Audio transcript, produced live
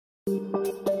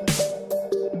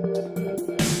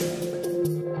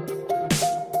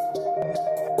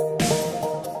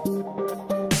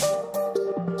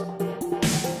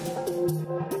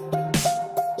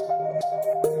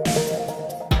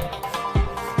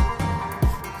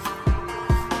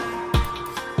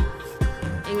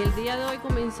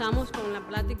Comenzamos con la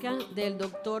plática del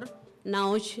doctor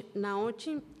Naoshi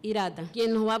Hirata,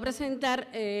 quien nos va a presentar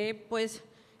pues,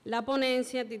 la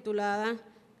ponencia titulada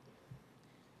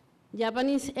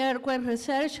Japanese Earthquake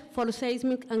Research for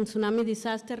Seismic and Tsunami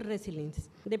Disaster Resilience.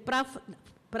 The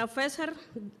Professor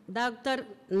Dr.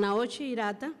 Naoshi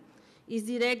Hirata is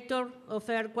Director of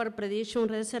Earthquake Prediction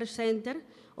Research Center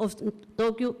of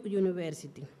Tokyo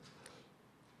University.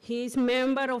 He is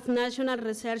member of National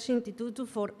Research Institute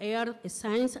for Earth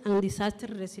Science and Disaster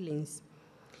Resilience.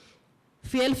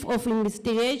 Field of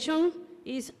investigation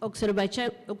is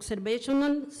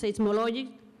observational seismology,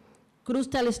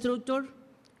 crustal structure,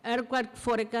 earthquake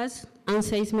forecast, and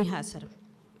seismic hazard.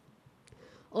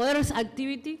 Other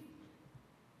activities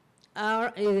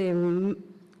are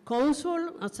Council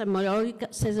of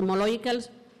Seismological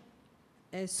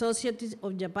Societies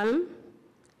of Japan,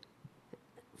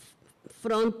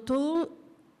 from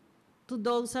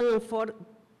 2004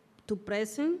 to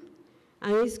present,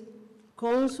 and is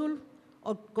Council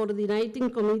of Coordinating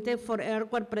Committee for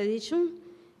Earthquake Prediction,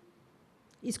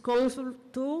 is Council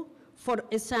 2 for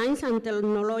Science and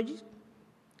Technology,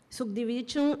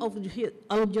 Subdivision of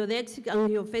Geodesic and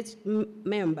Geophysics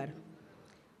member,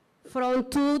 from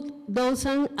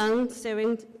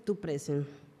 2007 to present.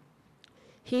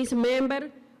 He is member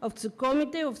of the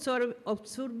Committee of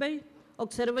Survey,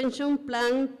 Observation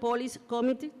Plan Policy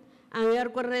Committee, and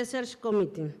Earthquake Research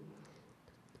Committee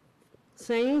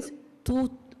since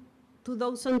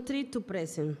 2003 to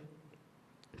present.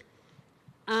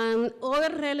 And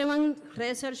other relevant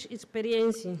research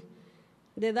experience.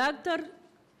 The Dr.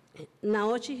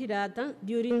 Naoshi Hirata,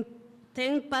 during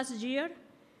 10 past years,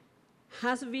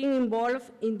 has been involved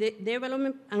in the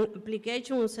development and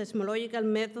application of seismological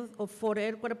methods for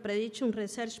earthquake prediction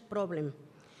research problem.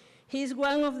 He is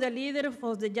one of the leaders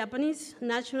of the Japanese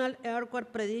National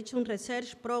Earthquake Prediction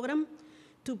Research Program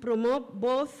to promote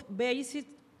both basic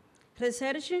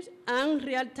research and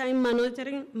real-time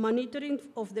monitoring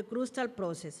of the crustal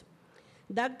process.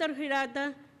 Dr.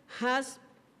 Hirata has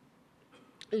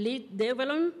led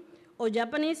development of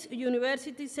Japanese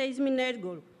University Seismic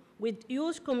Network with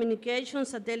used communication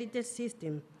satellite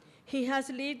system. He has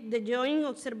led the joint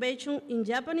observation in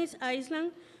Japanese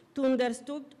island to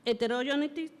understand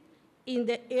heterogeneity in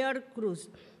the air crust.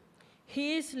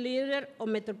 He is leader of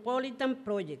Metropolitan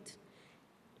project.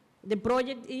 The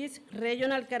project is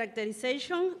regional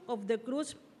characterization of the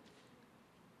crust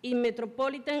in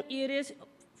metropolitan areas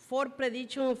for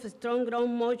prediction of strong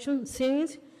ground motion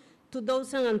since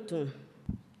 2002.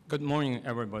 Good morning,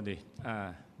 everybody.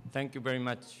 Thank you very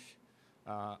much.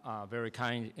 A very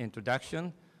kind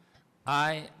introduction.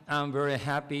 I am very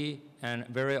happy and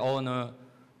very honored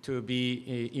to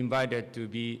be invited to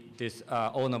be this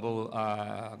honorable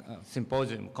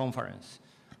symposium conference.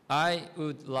 I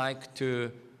would like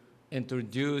to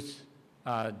introduce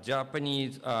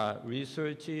Japanese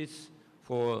researches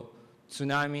for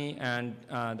tsunami and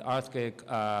earthquake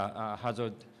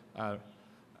hazard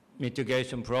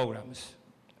mitigation programs.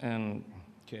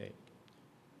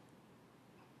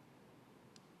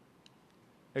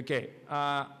 Okay,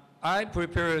 I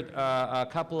prepared a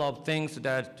couple of things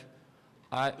that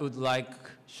I would like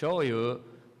to show you.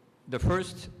 The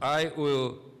first, I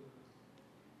will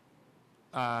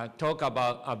talk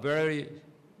about a very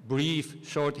brief,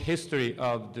 short history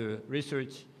of the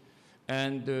research.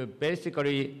 And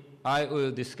basically, I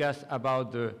will discuss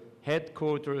about the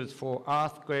headquarters for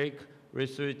earthquake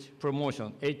research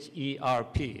promotion,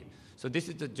 HERP. So this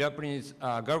is the Japanese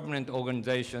government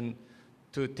organization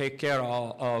to take care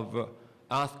of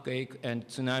earthquake and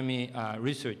tsunami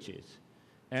researches.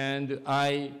 And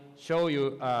I show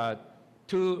you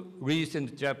two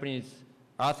recent Japanese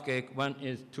earthquake. One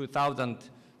is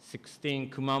 2016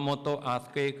 Kumamoto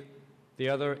earthquake. The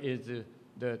other is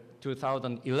the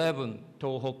 2011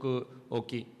 Tohoku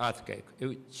Oki earthquake,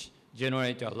 which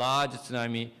generated a large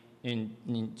tsunami in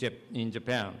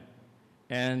Japan.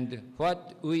 And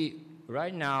what we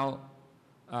right now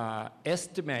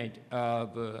estimate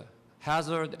of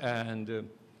hazard and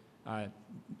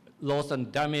loss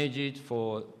and damages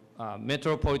for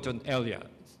metropolitan area,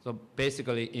 so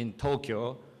basically in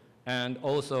Tokyo, and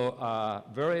also a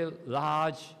very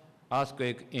large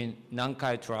earthquake in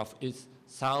Nankai Trough, is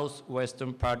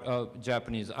southwestern part of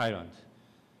Japanese island.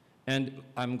 And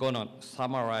I'm gonna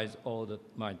summarize all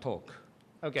my talk.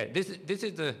 Okay, this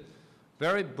is a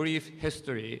very brief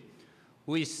history.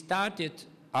 we started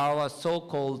our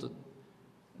so-called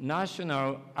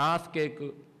National Earthquake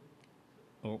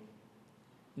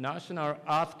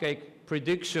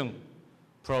Prediction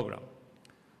Program.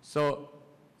 So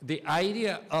the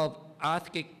idea of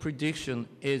earthquake prediction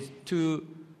is to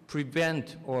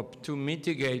prevent or to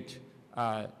mitigate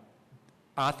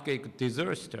earthquake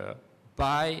disaster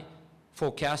by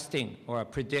forecasting or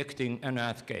predicting an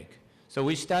earthquake. So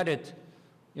we started,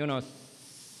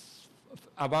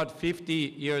 about 50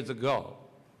 years ago.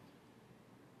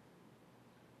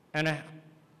 And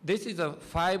this is a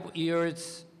 5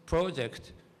 years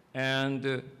project,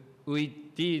 and we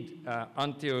did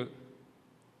until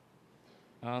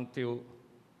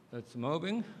it's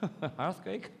moving,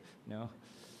 earthquake? No.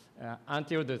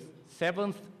 Until the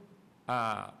 7th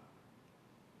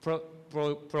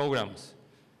programs.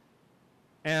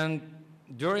 And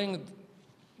during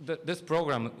this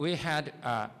program, we had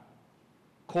a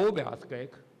Kobe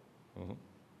earthquake.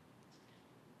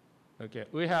 Okay,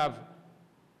 we have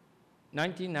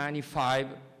 1995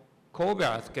 Kobe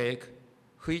earthquake,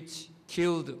 which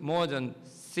killed more than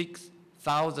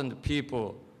 6,000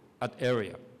 people at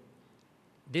area.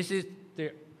 This is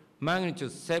the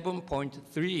magnitude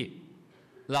 7.3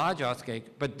 large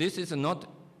earthquake, but this is not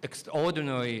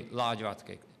extraordinary large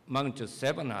earthquake, magnitude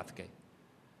 7 earthquake.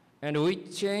 And we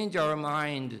change our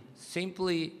mind,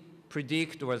 simply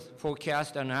predict or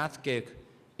forecast an earthquake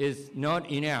is not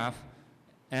enough,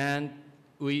 and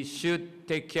we should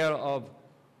take care of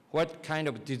what kind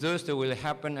of disaster will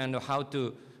happen and how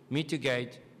to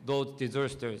mitigate those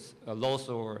disasters, loss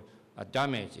or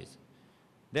damages.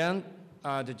 Then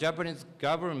the Japanese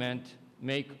government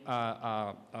make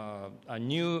a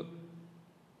new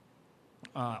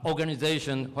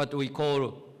organization, what we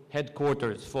call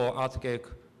headquarters for earthquake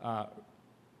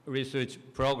research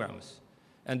programs.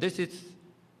 And this is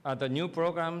the new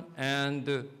program,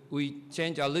 and we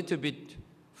change a little bit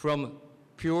from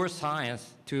pure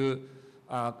science to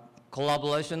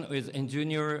collaboration with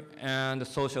engineer and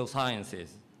social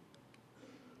sciences.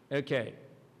 Okay.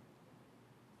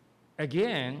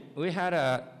 Again, we had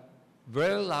a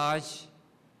very large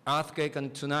earthquake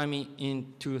and tsunami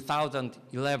in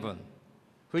 2011,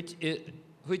 which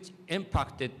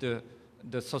impacted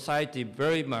the society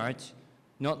very much,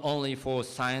 not only for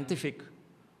scientific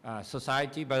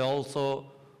society, but also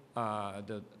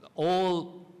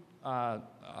all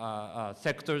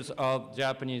sectors of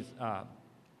Japanese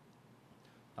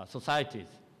societies.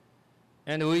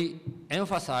 And we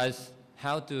emphasize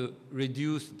how to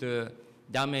reduce the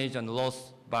damage and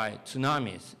loss by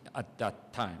tsunamis at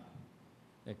that time.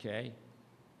 Okay?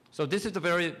 So this is a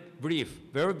very brief,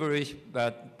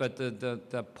 but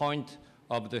the point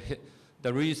of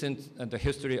the recent the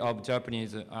history of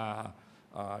Japanese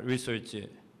research.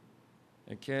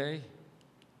 Okay?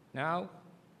 Now,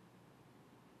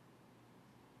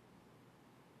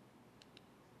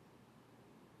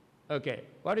 okay,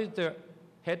 what is the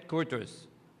headquarters?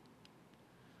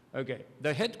 Okay,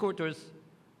 the headquarters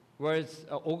was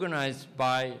organized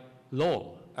by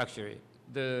law, actually.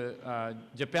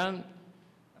 Japan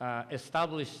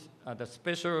established the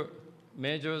special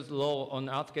measures law on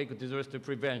earthquake disaster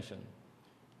prevention.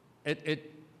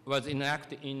 It was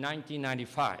enacted in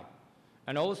 1995.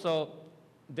 And also,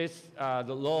 the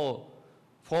law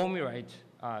formulates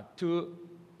two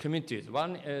committees.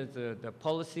 One is the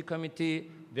policy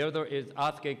committee, the other is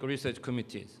earthquake research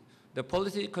committees. The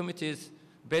policy committees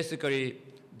basically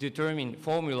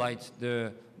formulate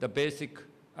the basic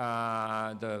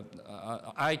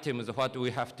items of what we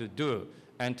have to do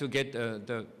and to get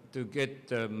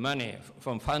the money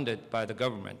funded by the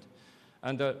government.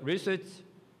 And the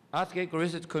earthquake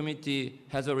research committee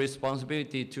has a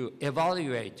responsibility to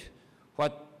evaluate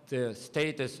what the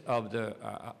status of the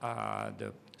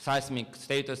seismic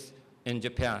status in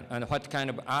Japan and what kind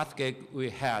of earthquake we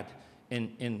had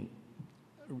in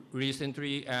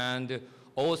recently, and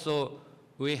also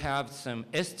we have some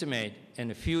estimate in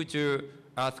the future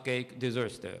earthquake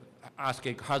disaster,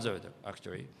 earthquake hazard,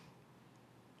 actually.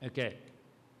 Okay.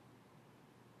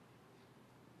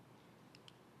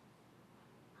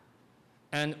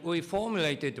 And we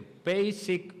formulated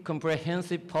basic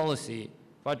comprehensive policy,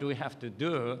 what we have to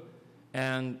do,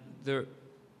 and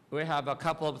we have a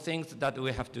couple of things that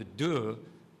we have to do,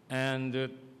 and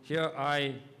here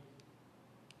I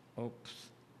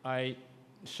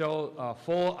show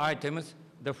 4 items.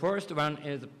 The first one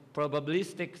is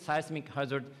probabilistic seismic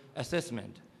hazard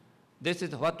assessment. This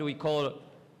is what we call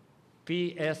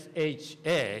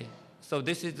PSHA. So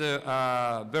this is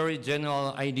a very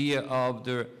general idea of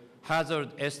the hazard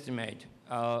estimate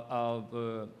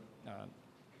of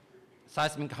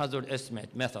seismic hazard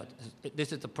estimate method.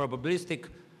 This is a probabilistic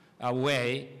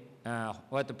way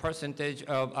what the percentage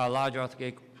of a large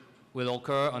earthquake will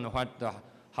occur and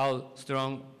how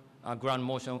strong ground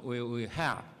motion we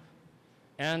have.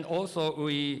 And also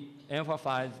we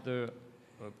emphasize the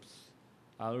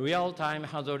real-time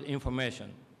hazard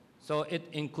information. So it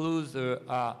includes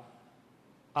earthquake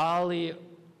early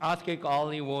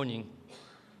warning,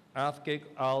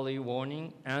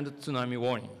 and tsunami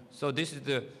warning. So this is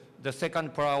the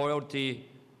second priority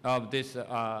of this,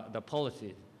 the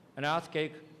policy. An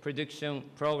earthquake prediction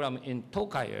program in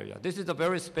Tokai area. This is a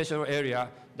very special area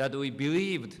that we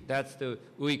believed that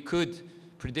we could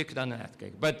predict an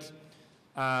earthquake. But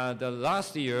the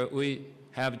last year, we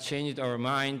have changed our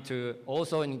mind to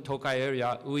also in Tokai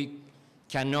area, we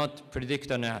cannot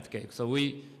predict an earthquake. So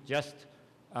we just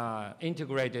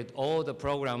integrated all the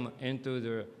program into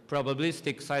the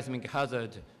probabilistic seismic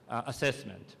hazard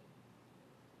assessment.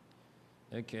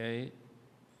 Okay.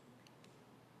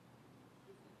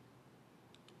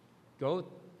 Go.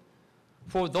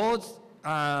 For those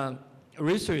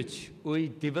research, we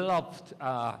developed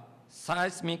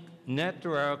seismic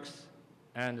networks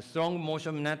and strong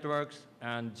motion networks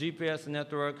and GPS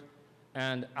network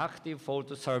and active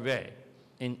fault survey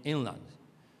in inland.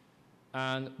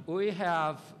 And we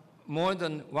have more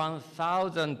than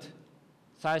 1,000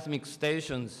 seismic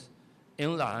stations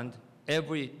inland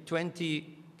every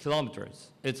 20 kilometers.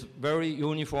 It's very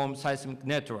uniform seismic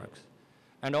networks.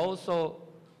 And also,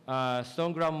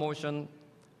 strong ground motion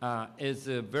is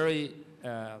very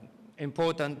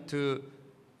important to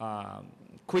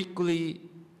quickly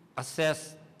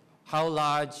assess how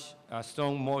large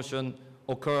strong motion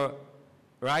occur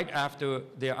right after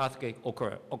the earthquake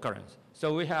occurrence.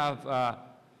 So we have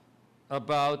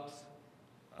about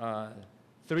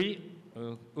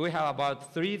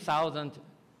 3,000.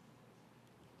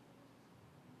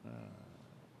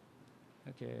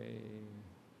 Okay.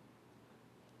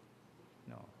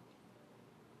 No.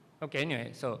 Okay.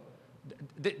 Anyway, so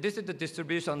this is the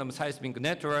distribution of seismic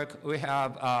network. We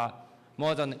have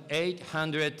more than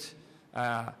 800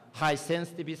 high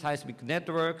sensitivity seismic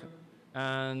network,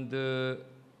 and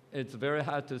it's very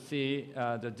hard to see.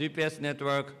 The GPS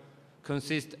network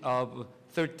consists of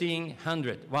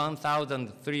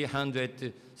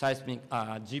 1,300 seismic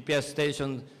GPS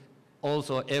stations,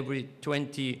 also every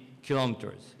 20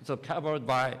 kilometers. So covered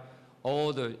by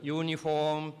all the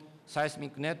uniform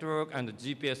seismic network and the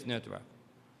GPS network.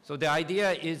 So the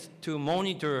idea is to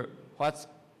monitor what's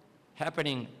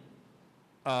happening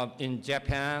in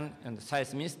Japan and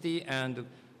seismicity and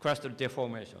crustal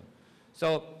deformation.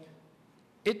 So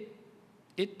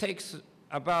it takes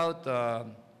about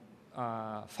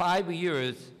 5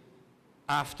 years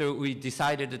after we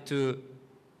decided to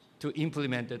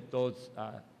implement those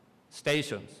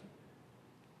stations.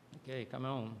 Okay, come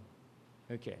on.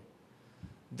 Okay.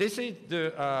 This is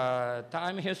the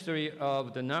time history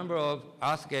of the number of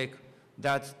earthquakes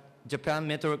that Japan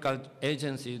Meteorological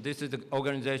Agency, this is the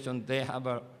organization, they have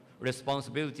a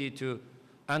responsibility to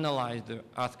analyze the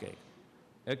earthquake.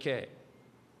 Okay.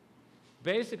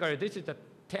 Basically, this is a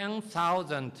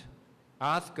 10,000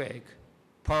 earthquake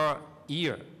per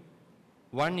year.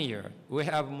 1 year, we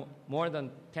have more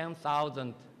than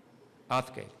 10,000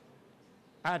 earthquakes.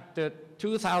 At the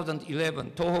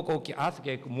 2011 Tohoku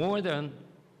earthquake, more than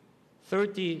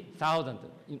 30,000,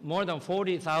 more than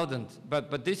 40,000.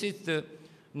 But this is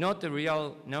not the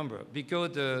real number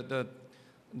because the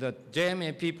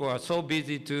JMA people are so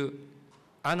busy to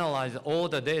analyze all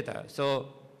the data. So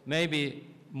maybe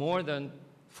more than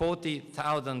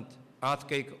 40,000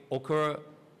 earthquakes occur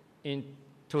in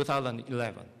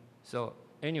 2011. So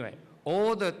anyway,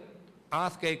 all the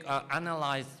earthquakes are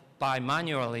analyzed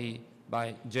manually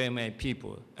by JMA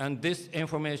people. And this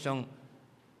information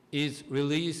is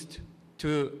released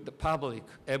to the public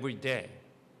every day.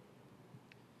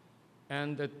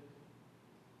 And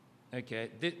okay,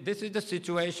 this is the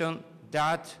situation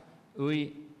that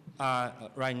we are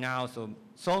right now.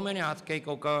 So many earthquakes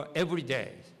occur every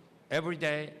day,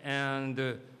 and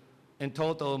in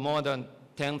total more than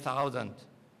 10,000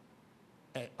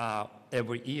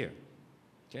 every year.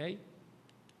 Okay.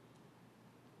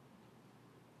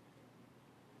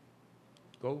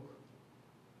 Go.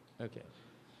 Okay.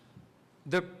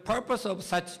 The purpose of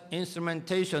such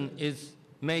instrumentation is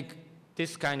make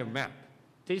this kind of map.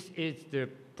 This is the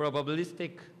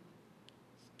probabilistic.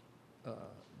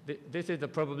 This is the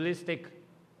probabilistic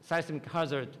seismic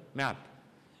hazard map.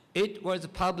 It was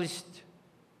published.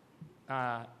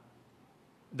 The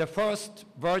first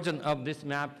version of this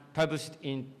map published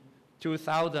in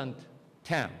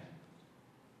 2010.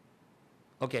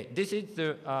 Okay, this is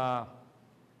the.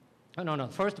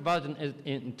 First version is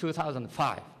in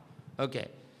 2005. Okay.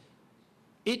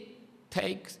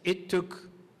 it took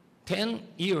 10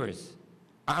 years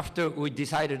after we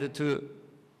decided to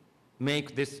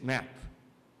make this map.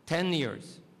 10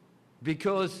 years.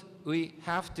 Because we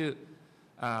have to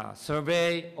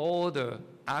survey all the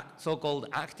so-called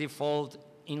active fault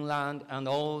inland and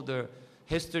all the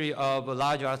history of a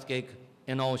large earthquake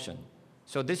in ocean.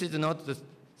 So this is not the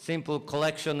simple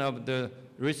collection of the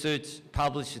research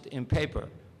published in paper.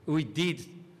 We did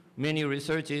many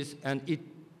researches, and it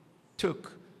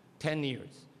took 10 years.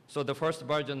 So the first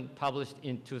version published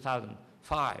in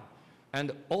 2005.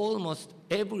 And almost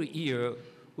every year,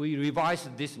 we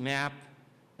revised this map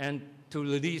and to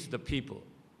release the people,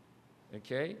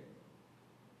 okay?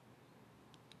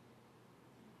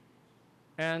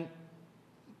 And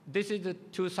this is the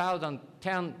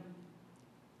 2010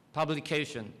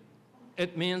 publication.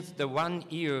 It means the 1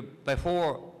 year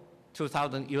before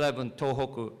 2011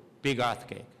 Tohoku big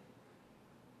earthquake.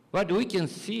 What we can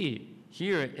see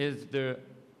here is the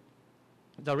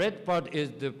red part is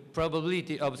the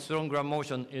probability of strong ground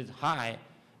motion is high,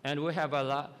 and we have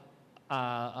a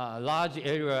large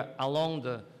area along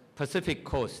the Pacific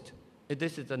coast.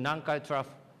 This is the Nankai Trough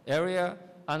area,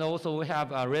 and also we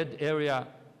have a red area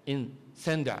in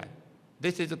Sendai.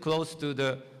 This is close to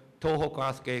the Tohoku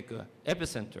earthquake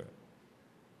epicenter.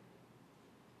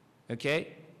 Okay?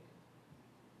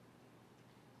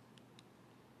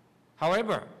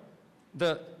 However,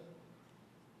 the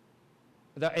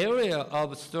area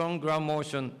of strong ground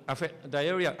motion, the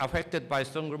area affected by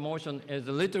strong ground motion is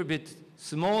a little bit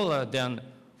smaller than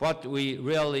what we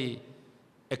really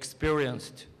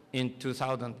experienced in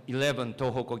 2011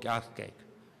 Tohoku earthquake.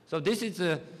 So this is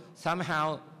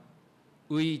somehow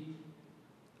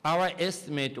our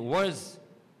estimate was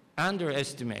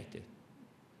underestimated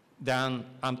than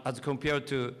as compared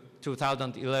to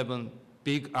 2011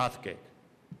 big earthquake.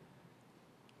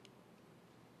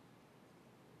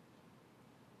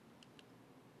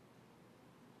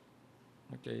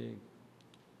 Okay,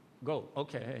 go,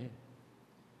 okay.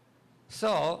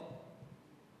 So,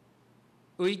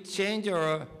 we changed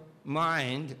our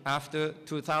mind after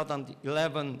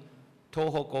 2011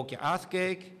 Tohoku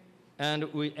earthquake, and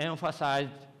we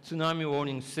emphasized tsunami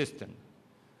warning system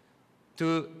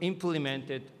to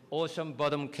implement ocean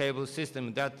bottom cable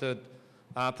system that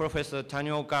Professor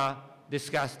Tanioka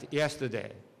discussed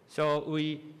yesterday. So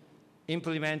we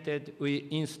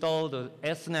installed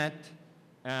SNet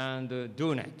and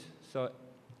DoNet. So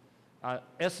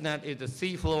SNet is the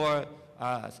seafloor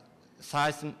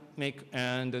seismic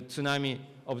and tsunami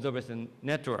observation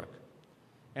network.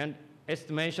 And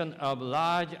estimation of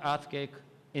large earthquake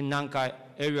in Nankai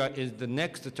area is the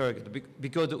next target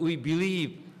because we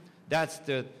believe that's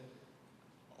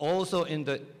also in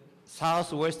the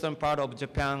southwestern part of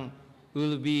Japan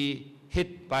will be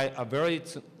hit by a very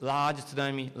large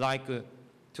tsunami like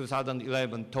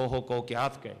 2011 Tohoku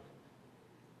earthquake.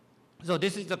 So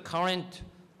this is the current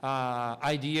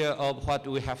idea of what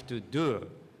we have to do.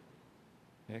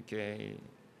 Okay.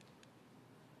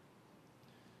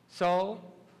 So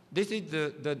this is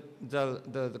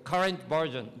the current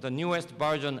version, the newest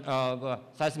version of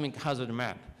seismic hazard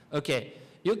map. Okay,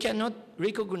 you cannot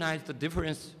recognize the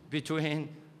difference between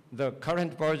the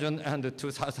current version and the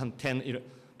 2010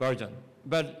 version.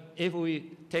 But if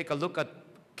we take a look at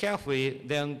carefully,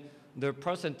 then the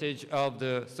percentage of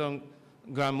the strong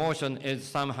ground motion is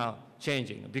somehow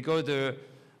changing because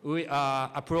we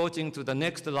are approaching to the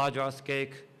next large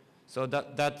earthquake, so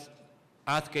that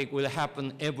earthquake will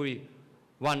happen every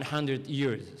 100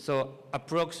 years. So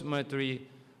approximately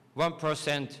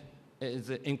 1% is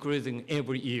increasing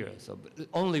every year, so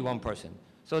only 1%.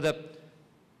 So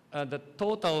the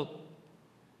total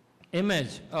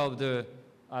image of the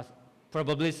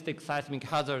probabilistic seismic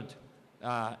hazard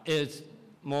is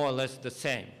more or less the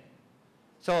same.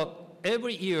 So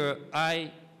every year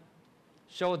I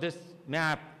show this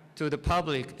map to the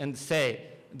public and say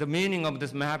the meaning of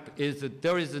this map is that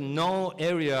there is no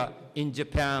area in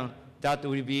Japan that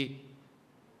will be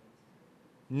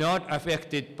not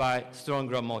affected by strong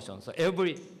ground motion. So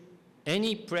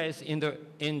any place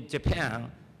in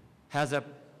Japan has a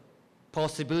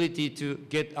possibility to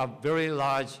get a very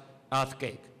large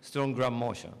earthquake, strong ground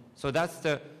motion. So that's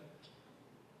the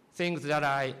things that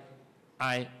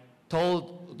I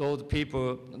told those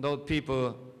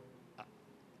people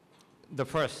the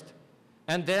first.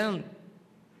 And then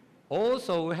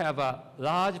also we have a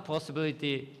large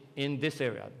possibility in this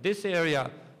area. This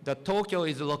area, Tokyo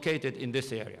is located in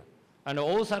this area. And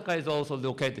Osaka is also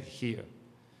located here.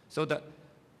 So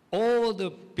all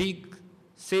the big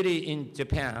city in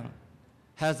Japan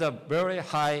has a very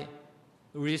high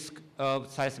risk of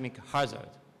seismic hazard.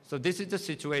 So this is the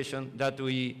situation that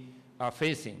we are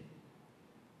facing.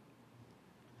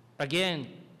 Again,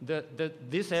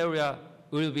 this area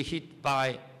will be hit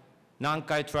by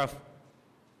Nankai Trough,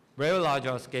 very large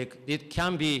earthquake. It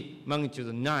can be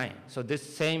magnitude 9. So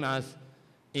this same as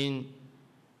in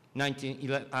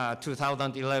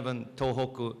 2011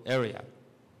 Tohoku area.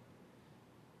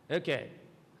 Okay.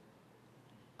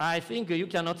 I think you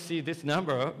cannot see this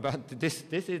number, but this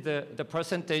is the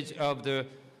percentage of the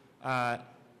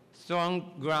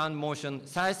strong ground motion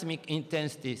seismic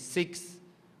intensity 6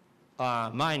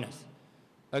 minus.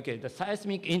 Okay, the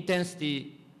seismic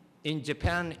intensity in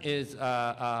Japan is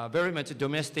very much a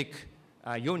domestic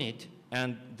unit,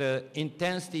 and the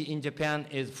intensity in Japan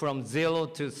is from 0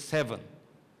 to 7.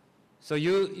 So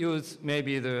you use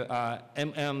maybe the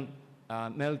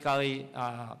Mercalli,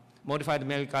 modified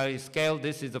Mercalli scale.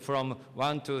 This is from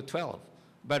 1 to 12.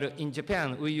 But in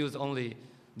Japan, we use only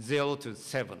 0 to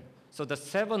 7. So the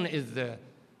 7 is the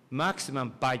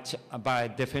maximum by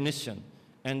definition.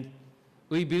 And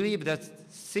we believe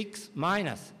that 6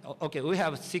 minus, okay, we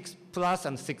have 6 plus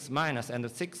and 6 minus, and the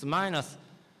 6 minus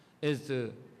is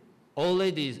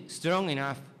already strong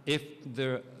enough if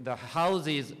the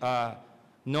houses are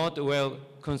not well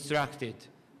constructed.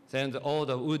 Then all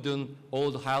the wooden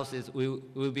old houses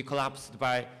will be collapsed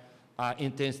by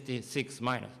intensity 6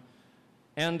 minus.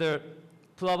 And the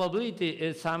probability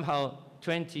is somehow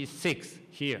 26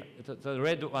 here. The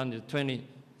red one is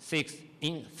 26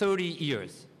 in 30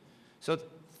 years. So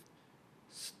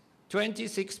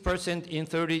 26% in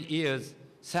 30 years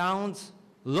sounds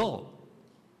low.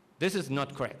 This is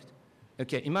not correct.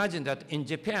 Okay, imagine that in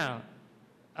Japan,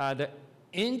 the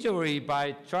injury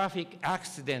by traffic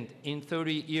accident in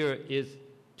 30 years is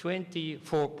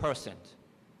 24%,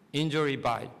 injury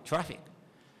by traffic.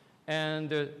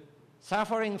 And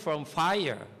suffering from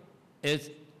fire is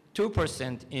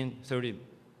 2% in 30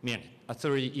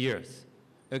 years.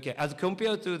 Okay, as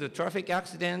compared to the traffic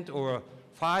accident or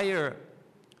fire,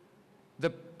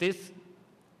 this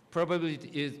probability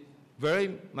is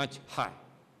very much high.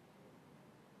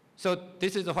 So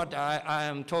this is what I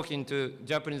am talking to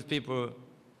Japanese people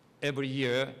every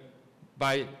year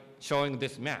by showing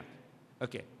this map.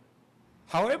 Okay.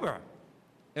 However,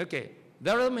 okay,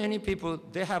 there are many people,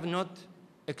 they have not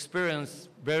experienced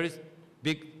very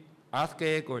big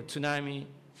earthquake or tsunami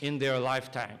in their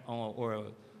lifetime, or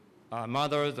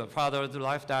mother's or father's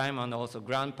lifetime, and also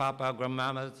grandpapa,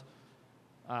 grandmama's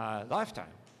lifetime.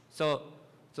 So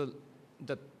the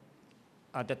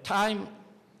time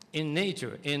in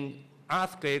nature, in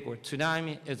earthquake or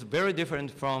tsunami, is very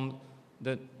different from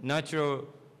the natural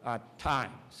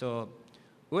time. So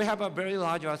we have a very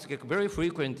large earthquake very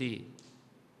frequently,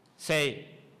 say,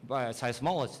 by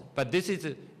seismologists, but this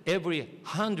is every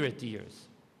 100 years.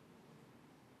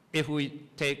 If we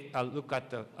take a look at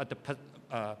the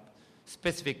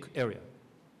specific area.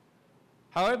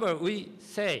 However, we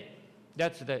say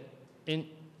that in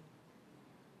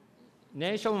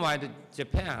nationwide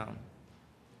Japan,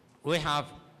 we have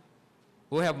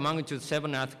magnitude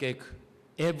 7 earthquake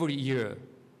every year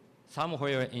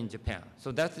somewhere in Japan.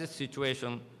 So that's the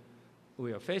situation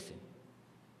we are facing.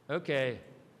 Okay,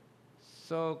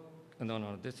 so,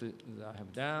 no, this is, I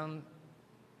have done.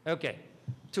 Okay,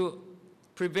 to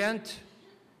prevent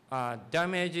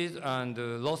damages and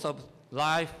loss of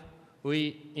life,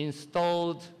 we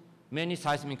installed many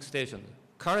seismic stations.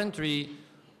 Currently,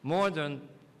 more than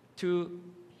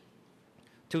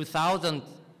 2,000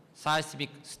 seismic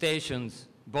stations,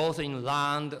 both in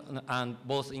land and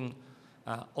both in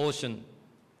ocean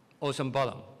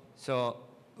bottom. So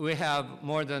we have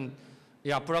more than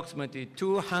approximately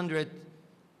 200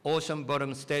 ocean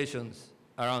bottom stations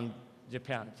around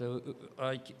Japan. So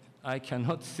I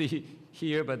cannot see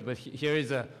here, but here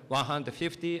is a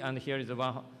 150, and here is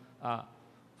a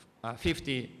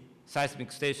 50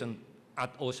 seismic station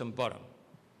at ocean bottom.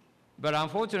 But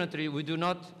unfortunately, we do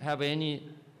not have any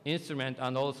instrument,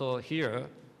 and also here.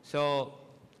 So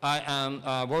I am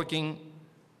working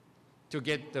to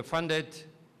get funded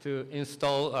to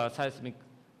install a seismic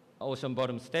ocean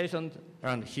bottom station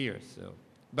around here, so,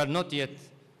 but not yet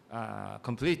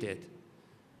completed.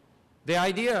 The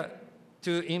idea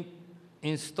to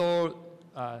install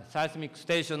a seismic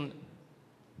station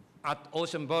at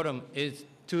ocean bottom is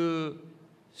to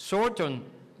shorten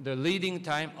the leading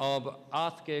time of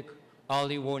earthquake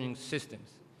early warning systems.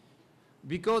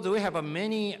 Because we have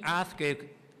many earthquakes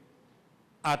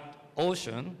at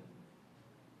ocean,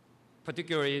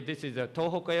 particularly this is the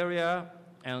Tohoku area,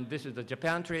 and this is the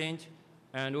Japan Trench,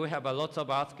 and we have lots of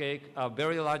earthquake, a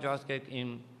very large earthquake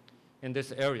in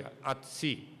this area at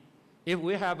sea. If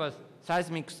we have a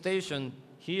seismic station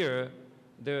here,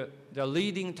 the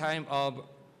leading time of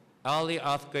early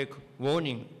earthquake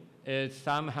warning is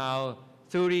somehow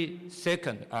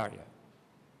 30-second area.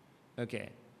 Okay.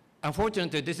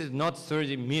 Unfortunately, this is not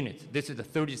 30 minutes. This is a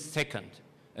 30 second.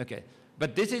 Okay.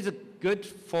 But this is good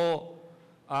for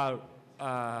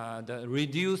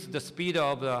reduce the speed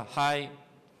of the high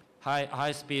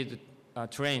speed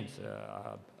trains,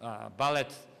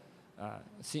 bullets,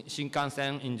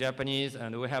 Shinkansen in Japanese,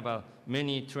 and we have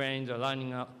many trains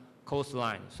lining up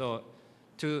coastline. So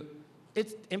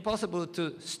it's impossible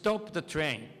to stop the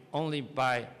train only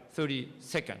by 30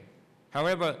 seconds.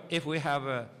 However, if we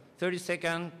have 30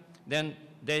 seconds, then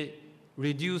they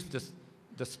reduce the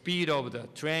speed of the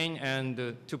train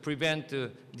and to prevent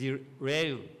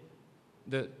derail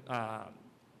the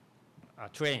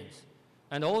trains.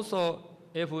 And also,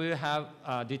 if we have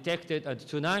detected a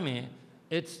tsunami,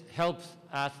 it helps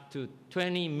us to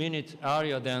 20 minutes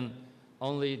earlier than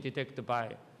only detected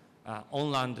by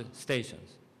on-land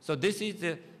stations. So this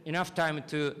is enough time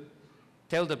to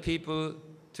tell the people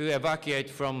to evacuate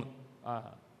from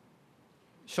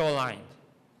shoreline.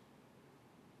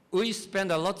 We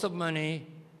spend a lot of money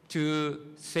to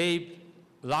save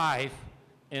life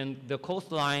in the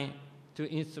coastline to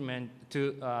implement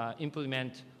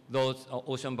those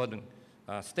ocean bottom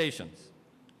stations.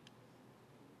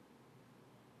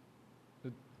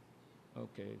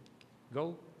 Okay,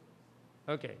 go.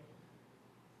 Okay.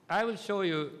 I will show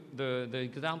you the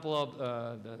example of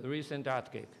the recent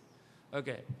earthquake.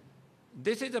 Okay.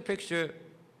 This is a picture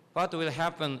what will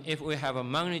happen if we have a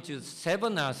magnitude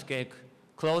 7 earthquake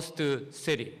close to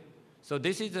city. So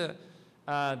this is the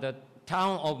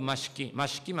town of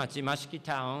Mashiki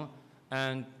town,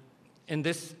 and in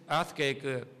this earthquake,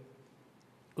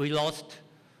 we lost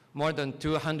more than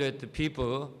 200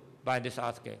 people by this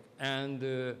earthquake, and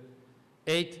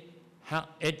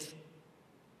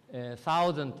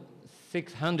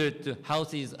 8,600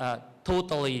 houses are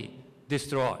totally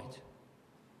destroyed.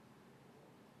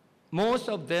 Most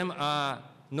of them are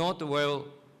not well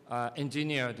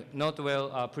engineered, not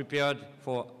well prepared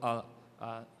for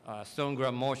strong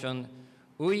ground motion.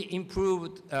 We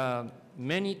improved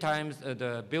many times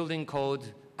the building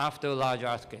code after large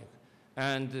earthquake,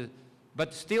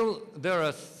 but still there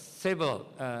are several,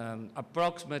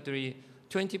 approximately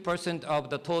 20% of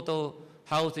the total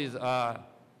houses are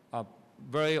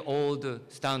very old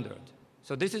standard.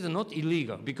 So this is not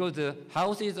illegal, because the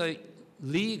houses are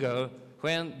legal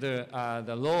when the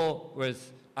law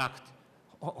was acted,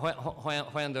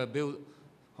 when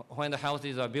the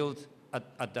houses are built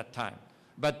at that time.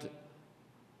 But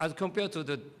as compared to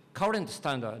the current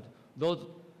standard, those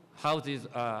houses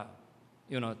are,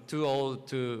 too old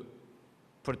to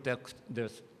protect their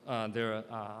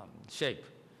shape.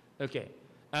 Okay,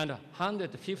 and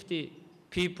 150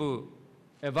 people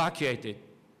evacuated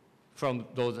from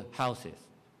those houses.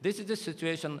 This is the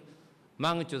situation.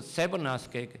 Magnitude 7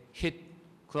 earthquake hit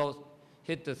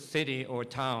the city or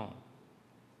town.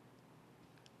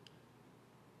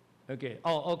 Okay.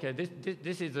 Oh, okay.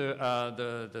 This is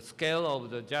the scale of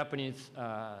the Japanese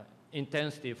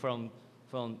intensity from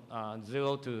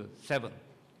 0 to 7,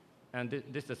 and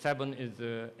this 7 is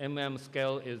the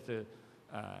scale is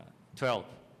 12.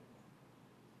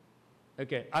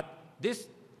 Okay. At this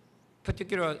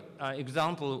particular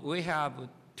example, we have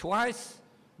twice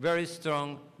very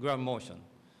strong ground motion.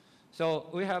 So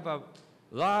we have a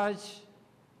large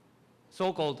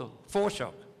so-called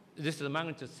foreshock. This is a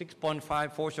magnitude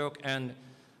 6.5 foreshock, and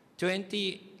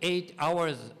 28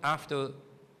 hours after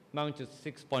magnitude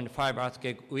 6.5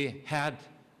 earthquake, we had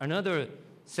another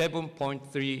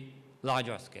 7.3 large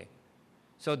earthquake.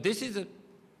 So this is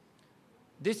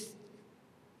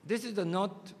a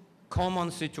not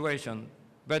common situation,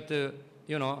 but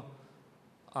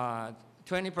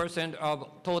 20% of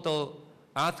total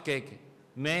earthquake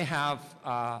may have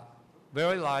a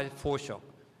very large foreshock.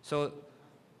 So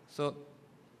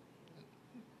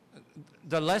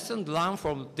the lesson learned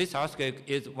from this earthquake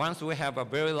is once we have a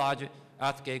very large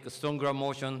earthquake, strong ground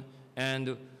motion,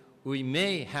 and we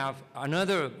may have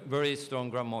another very strong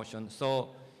ground motion. So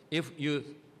if your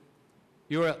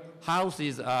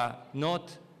houses are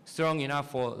not strong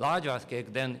enough for large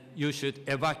earthquake, then you should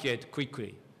evacuate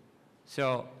quickly.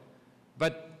 So,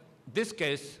 but this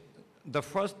case, the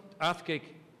first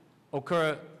earthquake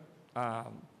occurred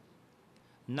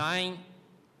 9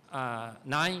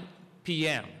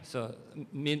 p.m. So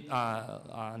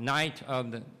night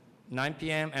of the 9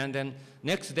 p.m. and then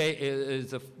next day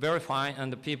is very fine,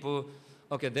 and the people,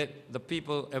 the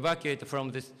people evacuate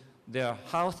from their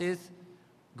houses,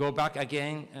 go back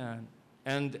again,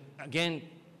 and again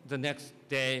the next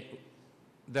day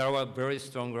there were very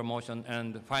strong motion,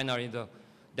 and finally the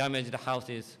damaged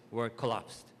houses were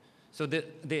collapsed. So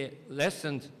the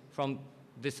lesson from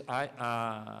this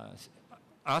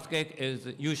earthquake is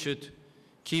you should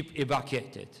keep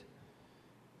evacuated.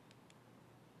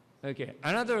 Okay,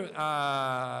 another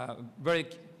very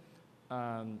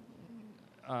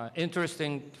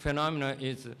interesting phenomenon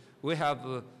is we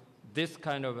have this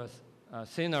kind of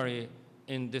scenery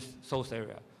in this source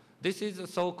area. This is a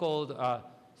so-called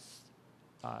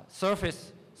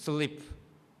surface slip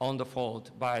on the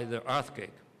fault by the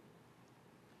earthquake.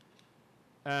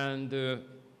 And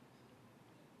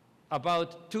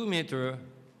about 2 meters,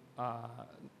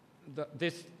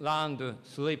 this land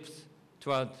slips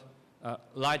toward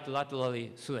light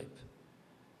laterally slip.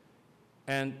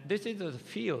 And this is a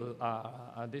field,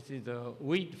 this is a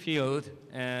wheat field,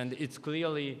 and it's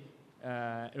clearly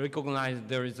recognized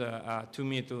there is a 2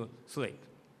 meter slip.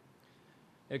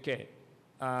 Okay,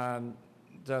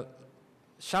 the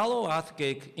shallow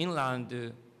earthquake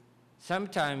inland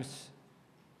sometimes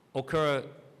occur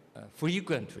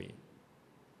frequently.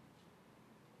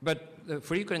 But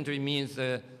frequently means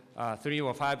 3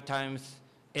 or 5 times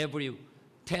every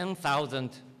 10,000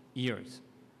 years.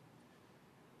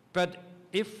 But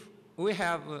if we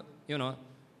have,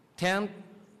 10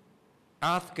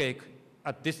 earthquake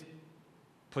at this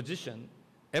position,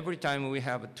 every time we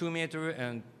have a 2 meter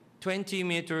and 20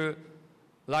 meter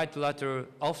light lateral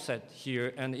offset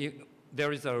here, and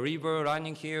there is a river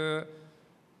running here,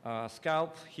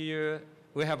 scalp here,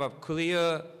 we have a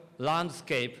clear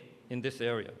landscape in this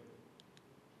area.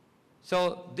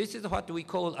 So this is what we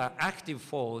call an active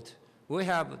fault. We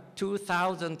have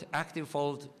 2,000 active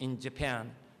faults in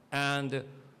Japan, and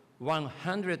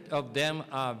 100 of them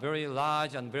are very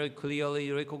large and very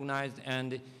clearly recognized.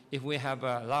 And if we have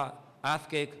a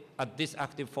earthquake at this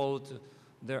active fault,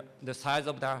 the size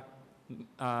of the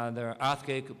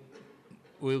earthquake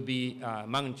will be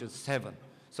magnitude 7.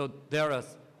 So there are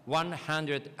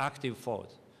 100 active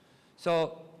faults.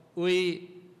 So we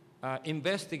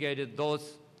investigated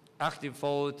those active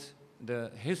faults,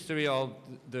 the history of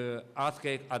the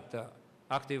earthquake at the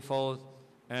active fault,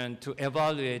 and to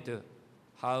evaluate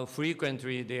how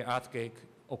frequently the earthquake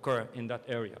occur in that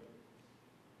area.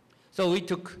 So we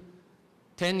took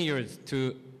 10 years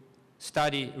to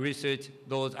study, research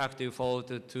those active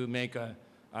faults to make a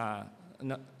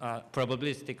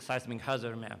probabilistic seismic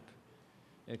hazard map.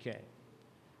 Okay.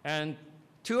 And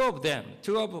two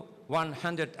of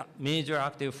 100 major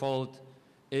active faults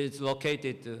is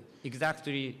located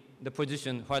exactly the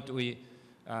position what we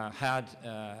had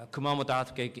Kumamoto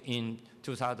earthquake in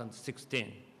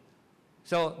 2016.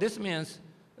 So this means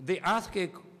the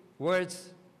earthquake was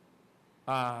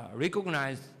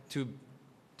recognized to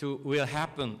will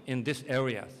happen in these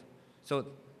areas. So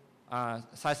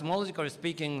seismologically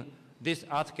speaking, this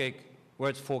earthquake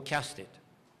was forecasted.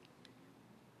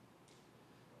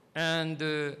 And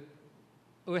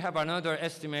we have another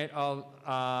estimate of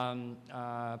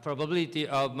probability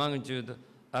of magnitude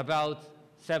about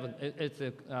 7. It's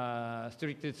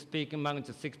strictly speaking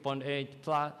magnitude 6.8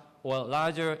 plus or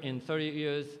larger in 30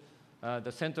 years.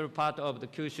 The central part of the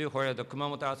Kyushu where the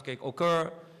Kumamoto earthquake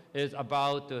occur is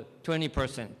about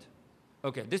 20%.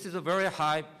 Okay, this is a very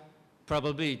high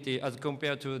probability as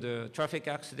compared to the traffic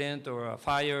accident or a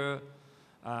fire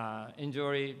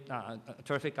injury,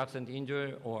 traffic accident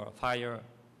injury or fire.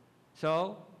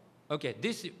 So, okay,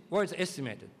 this was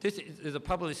estimated. This is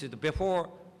published before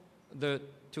the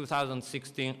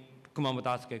 2016 Kumamoto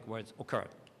earthquake was occurred.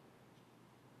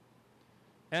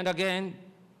 And again,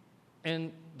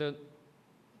 in the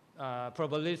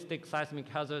probabilistic seismic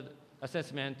hazard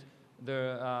assessment,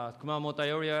 the Kumamoto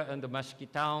area and the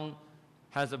Mashiki town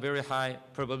has a very high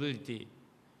probability.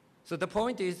 So the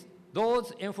point is,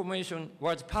 those information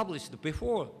was published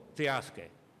before the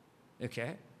earthquake,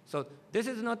 okay? So this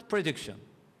is not prediction.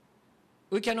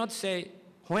 We cannot say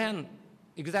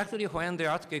exactly when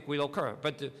the earthquake will occur,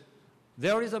 but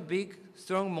there is a big,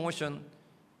 strong motion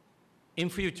in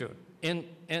future. In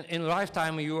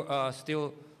lifetime, you are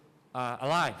still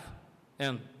alive.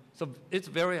 And so it's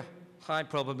very high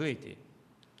probability.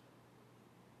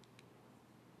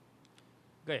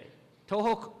 Okay,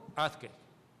 Tohoku earthquake.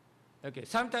 Okay,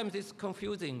 sometimes it's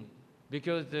confusing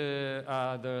because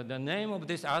the name of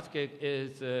this earthquake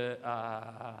is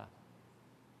the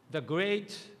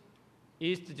Great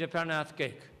East Japan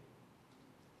Earthquake.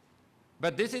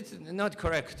 But this is not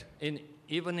correct,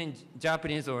 even in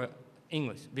Japanese or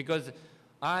English, because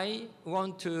I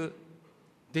want to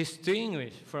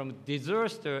distinguish from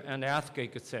disaster and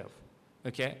earthquake itself,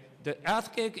 okay? The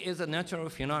earthquake is a natural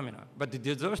phenomenon, but the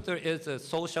disaster is a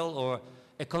social or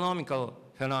economical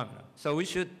phenomenon. So we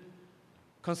should,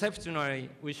 conceptually,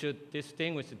 we should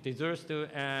distinguish disaster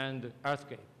and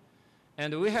earthquake.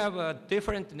 And we have a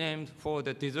different name for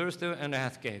the disaster and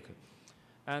earthquake.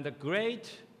 And the Great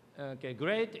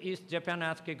East Japan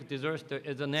Earthquake Disaster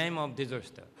is the name of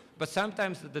disaster. But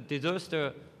sometimes the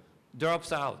disaster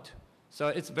drops out. So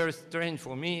it's very strange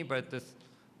for me, but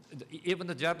even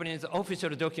the Japanese official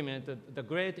document, the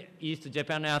Great East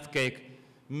Japan Earthquake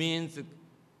means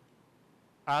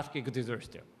earthquake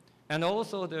disaster. And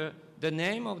also the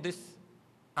name of this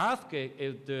earthquake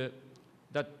is the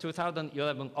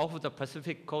 2011 off the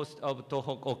Pacific coast of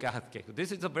Tohoku earthquake.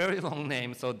 This is a very long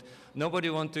name, so nobody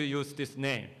wants to use this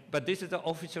name. But this is the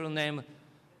official name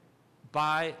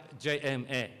by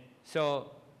JMA.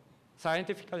 So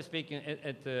scientifically speaking,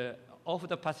 off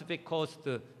the Pacific coast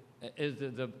is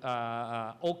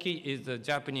Oki is the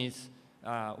Japanese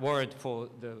word for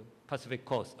the Pacific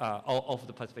coast, of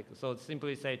the Pacific. So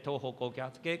simply say Tohoku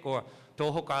earthquake or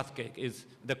Tohoku earthquake is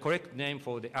the correct name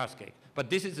for the earthquake. But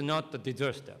this is not the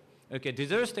disaster. Okay,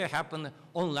 disaster happened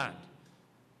on land.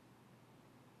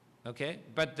 Okay,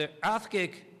 but the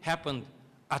earthquake happened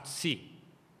at sea.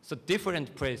 So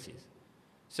different places.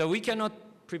 So we cannot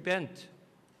prevent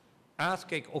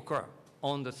earthquake occur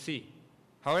on the sea.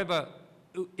 However,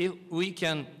 if we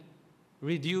can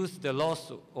reduce the loss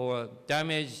or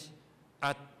damage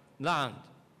at land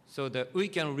so that we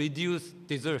can reduce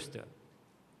disaster.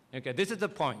 Okay, this is the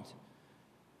point.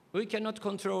 We cannot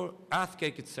control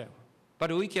earthquake itself, but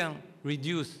we can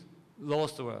reduce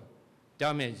loss or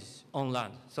damage on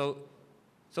land. So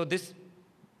this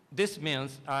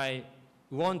means I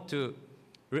want to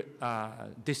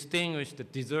distinguish the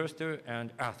disaster and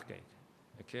earthquake.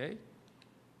 Okay.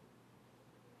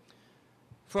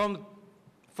 From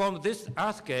this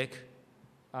earthquake,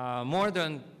 more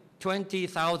than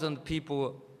 20,000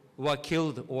 people were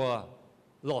killed or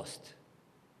lost.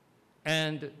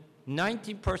 And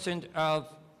 90% of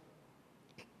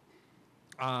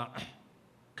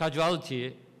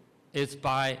casualty is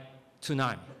by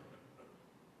tsunami.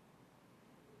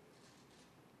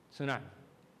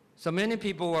 So many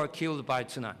people were killed by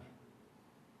tsunami.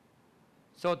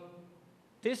 So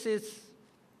this is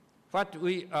what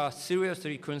we are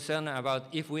seriously concerned about.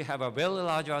 If we have a very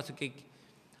large earthquake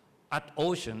at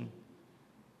ocean,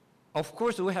 of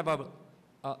course we have a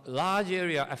large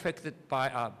area affected by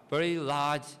a very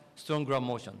large strong ground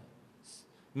motion.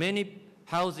 Many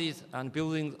houses and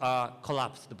buildings are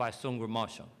collapsed by strong ground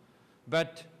motion.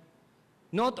 But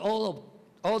not all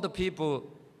the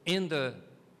people in the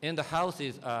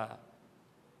houses are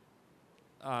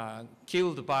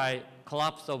killed by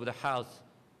collapse of the house.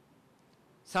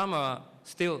 Some are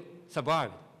still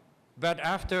survived. But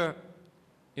after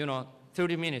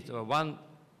 30 minutes or 1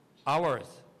 hour,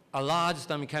 a large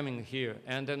tsunami coming here,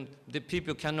 and then the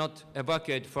people cannot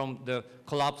evacuate from the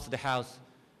collapsed house,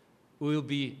 will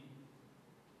be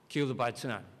killed by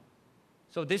tsunami.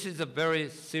 So this is a very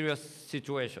serious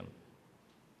situation.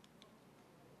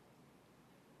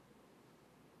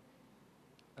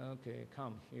 Okay,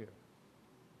 come here.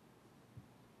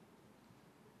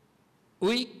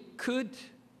 We could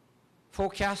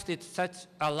forecast such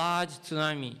a large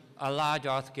tsunami, a large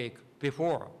earthquake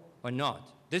before or not.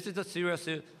 This is a serious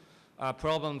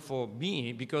problem for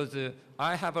me because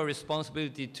I have a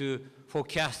responsibility to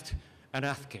forecast an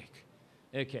earthquake.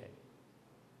 Okay.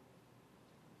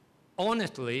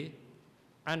 Honestly,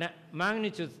 a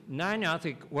magnitude 9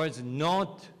 earthquake was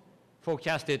not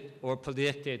forecasted or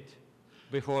predicted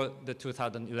before the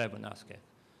 2011 earthquake.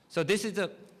 So this is a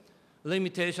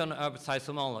limitation of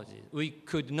seismology. We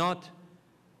could not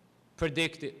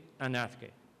predict an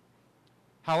earthquake.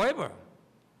 However,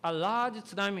 a large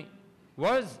tsunami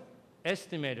was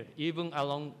estimated even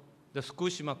along the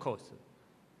Fukushima coast,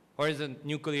 where the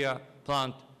nuclear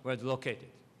plant was located.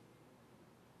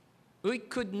 We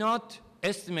could not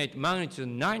estimate magnitude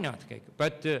 9 earthquake,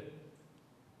 but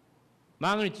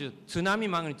tsunami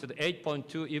magnitude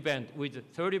 8.2 event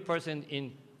with 30%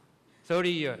 in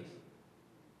 30 years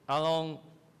along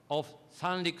of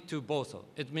Sanrik to Boso.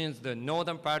 It means the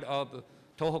northern part of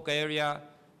Tohoku area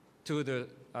to the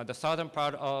southern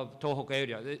part of Tohoku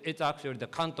area. It's actually the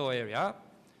Kanto area.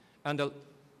 And the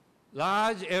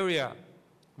large area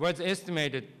was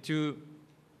estimated to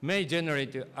may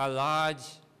generate a large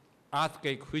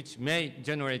earthquake which may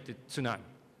generate tsunami.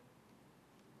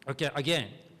 Okay, again,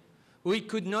 we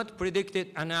could not predict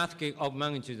an earthquake of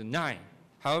magnitude 9.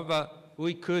 However,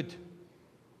 we could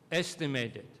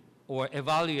estimate it or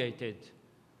evaluate it,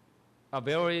 a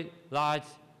very large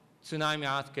tsunami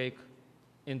earthquake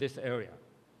in this area.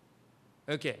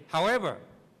 Okay, however,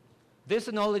 this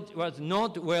knowledge was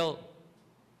not well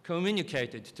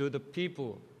communicated to the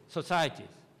people,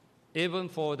 societies, even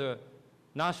for the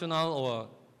national or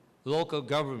local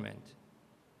government.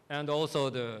 and also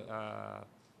the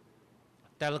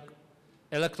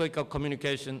electrical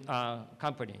communication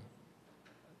company,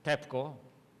 TEPCO.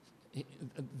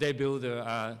 They build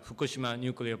the Fukushima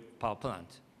nuclear power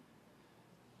plant.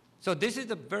 So this is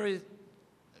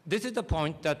the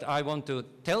point that I want to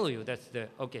tell you. That's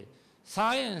okay.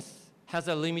 Science has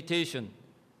a limitation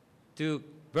to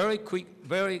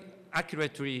very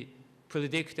accurately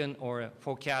predict or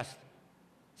forecast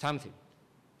something.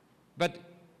 But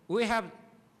we have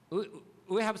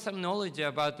some knowledge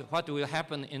about what will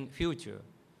happen in future.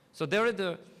 So there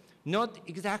is not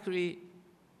exactly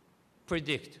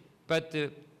predict, but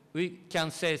we can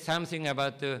say something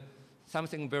about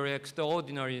something very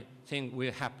extraordinary thing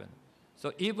will happen.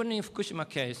 So even in Fukushima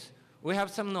case, we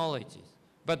have some knowledge,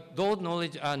 but those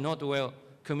knowledge are not well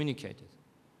communicated.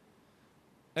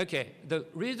 Okay, the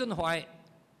reason why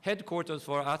headquarters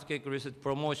for earthquake research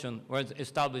promotion was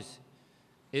established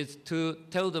is to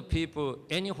tell the people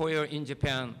anywhere in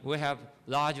Japan we have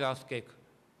large earthquake.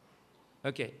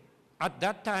 Okay, at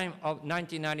that time of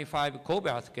 1995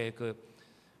 Kobe earthquake,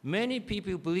 many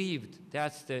people believed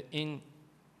that in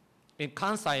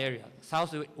Kansai area,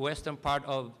 southwestern part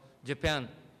of Japan,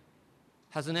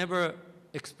 has never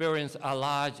experienced a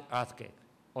large earthquake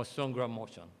or strong ground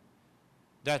motion.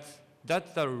 That's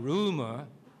a rumor,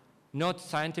 not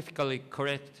scientifically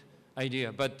correct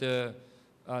idea, but the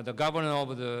governor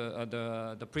of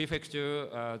the prefecture,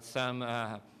 some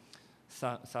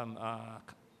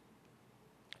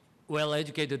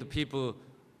well-educated people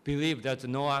believe that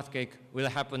no earthquake will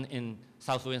happen in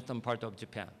southwestern part of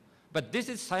Japan. But this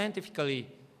is scientifically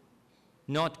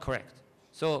not correct.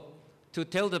 So to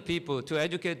tell the people, to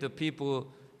educate the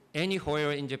people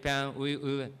anywhere in Japan, we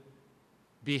will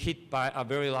be hit by a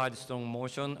very large strong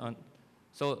motion. And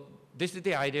so this is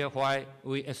the idea why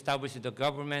we established the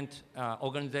government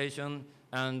organization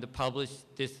and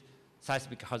published this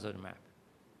seismic hazard map.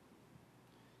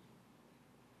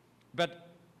 But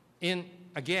in,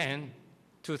 again,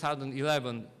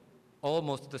 2011,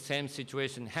 almost the same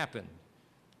situation happened.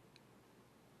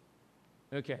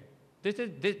 Okay, this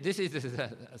is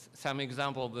some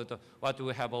example of what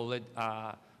we have already,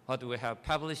 what we have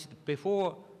published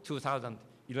before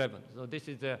 2011. So this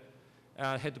is the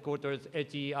headquarters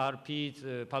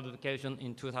HERP's publication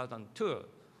in 2002,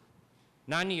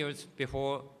 9 years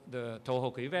before the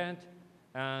Tohoku event,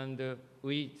 and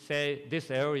we say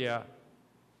this area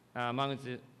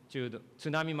magnitude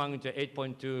tsunami magnitude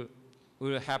 8.2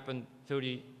 will happen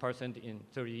 30% in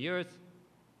 30 years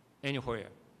anywhere.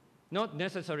 Not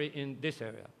necessary in this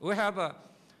area. We have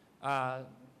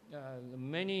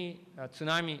many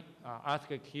tsunami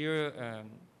earthquake here.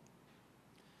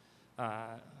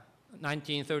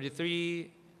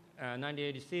 1933,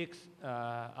 1986,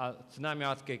 a tsunami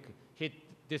earthquake hit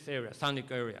this area,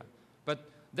 Sanrik area. But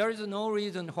there is no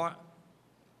reason why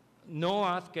no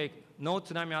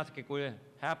tsunami earthquake will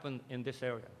happen in this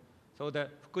area. So the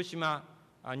Fukushima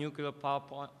nuclear power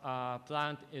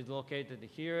plant is located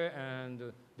here,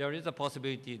 and there is a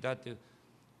possibility that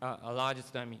a large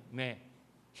tsunami may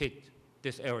hit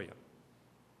this area.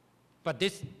 But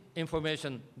this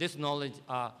information, this knowledge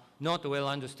are not well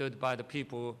understood by the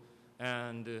people,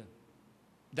 and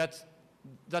that's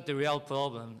the real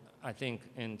problem, I think,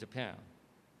 in Japan.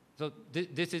 So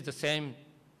this is the same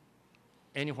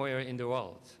anywhere in the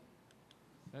world.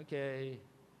 Okay.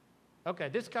 Okay,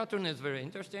 this cartoon is very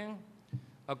interesting.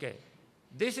 Okay,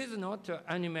 this is not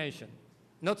animation,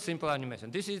 not simple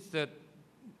animation. This is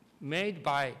made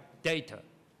by data,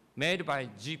 made by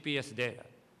GPS data.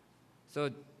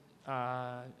 So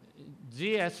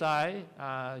GSI,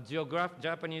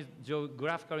 Japanese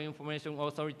Geographical Information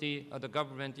Authority, the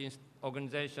government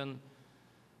organization,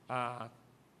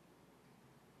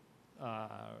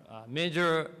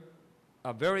 measure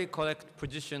a very correct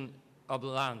position of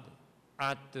land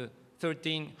at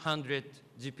 1,300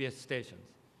 GPS stations.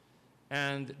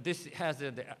 And this has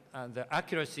the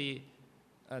accuracy,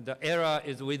 the error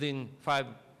is within 5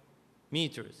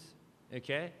 meters,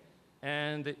 okay?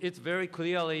 And it's very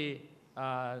clearly,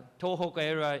 Tohoku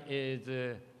area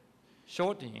is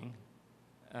shortening,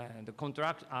 the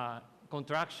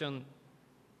contraction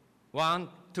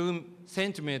 1-2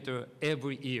 centimeter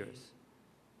every year.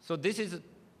 So this is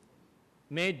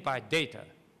made by data,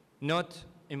 not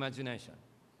imagination.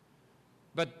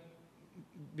 But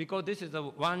because this is a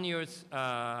 1 year's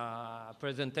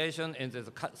presentation and there's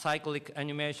a cyclic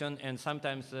animation, and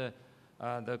sometimes the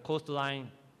coastline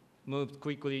moves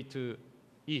quickly to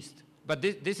east. But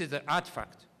this is an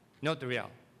artifact, not real.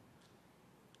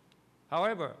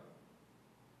 However,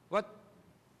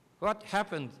 what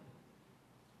happened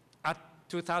at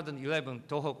 2011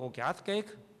 Tohoku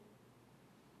earthquake?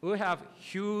 we have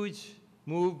huge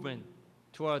movement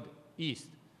toward east.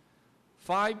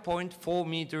 5.4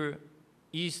 meter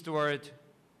eastward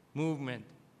movement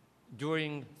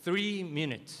during 3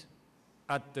 minutes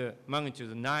at the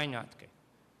magnitude 9 earthquake.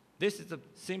 This is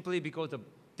simply because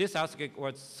this earthquake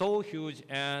was so huge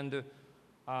and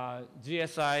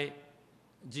GSI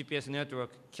GPS network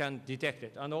can detect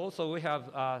it. And also we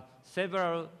have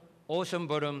several ocean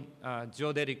bottom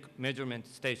geodetic measurement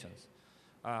stations.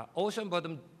 Ocean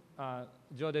bottom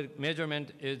geodetic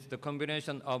measurement is the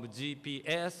combination of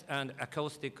GPS and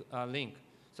acoustic link.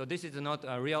 So this is not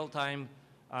a real-time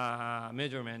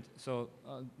measurement. So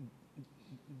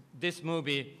this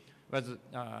movie was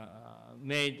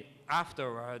made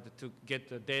afterward to get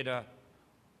the data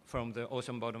from the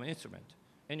ocean bottom instrument.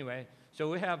 Anyway, so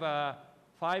we have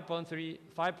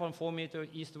 5.4 meter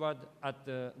eastward at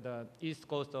the east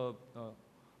coast of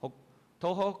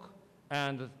Tohoku,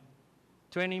 and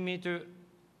 20 meter,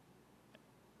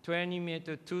 20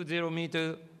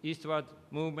 meter eastward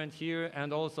movement here,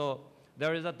 and also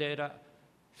there is a data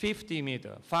 50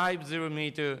 meter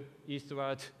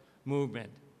eastward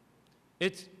movement.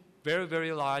 It's very,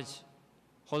 very large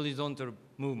horizontal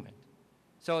movement.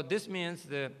 So this means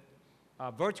the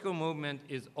vertical movement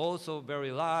is also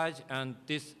very large, and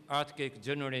this earthquake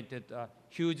generated a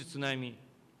huge tsunami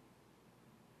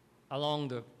along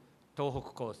the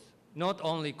Tohoku coast. Not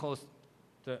only coast,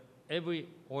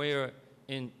 everywhere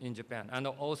in Japan. And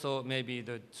also maybe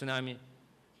the tsunami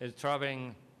is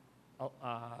traveling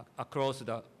across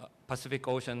the Pacific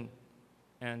Ocean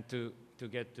and to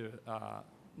get to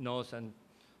North and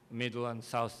Middle and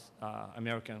South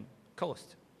American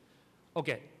coast.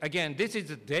 Okay, again, this is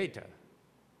the data.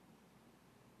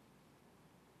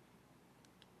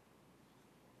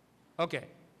 Okay,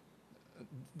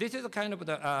 this is kind of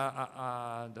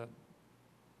the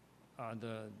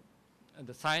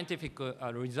scientific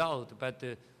result, but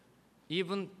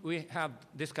even we have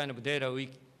this kind of data, we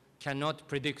cannot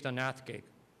predict an earthquake.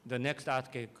 The next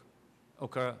earthquake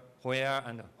occur where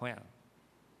and when.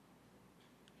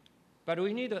 But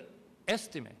we need an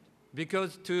estimate,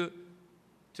 because to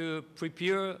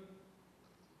prepare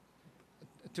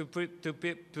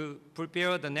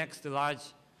the next large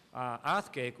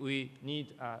earthquake, we need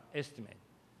an estimate.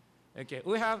 Okay,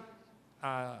 we have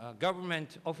a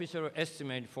government official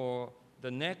estimate for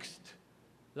the next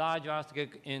large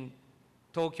earthquake in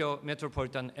Tokyo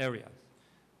metropolitan areas.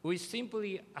 We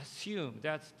simply assume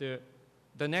that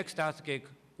the next earthquake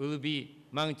will be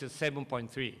magnitude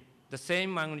 7.3, the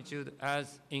same magnitude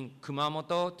as in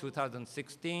Kumamoto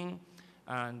 2016,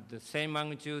 and the same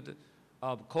magnitude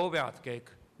of Kobe earthquake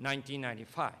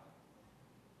 1995.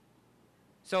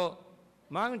 So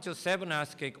magnitude 7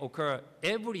 earthquake occur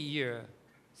every year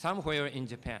somewhere in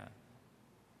Japan.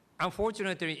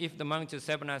 Unfortunately, if the magnitude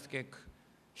 7 earthquake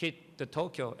hit the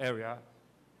Tokyo area,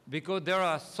 because there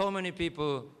are so many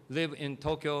people live in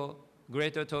Tokyo,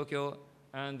 Greater Tokyo,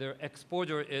 and their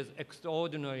exposure is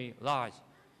extraordinarily large,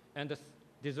 and the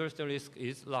disaster risk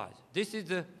is large. This is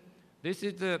the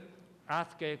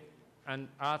earthquake, an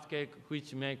earthquake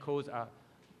which may cause a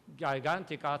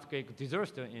gigantic earthquake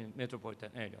disaster in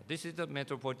metropolitan area. This is the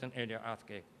metropolitan area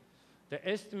earthquake. The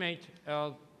estimate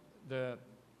of the,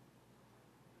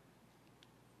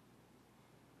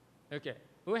 okay,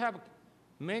 we have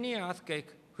many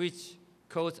earthquakes which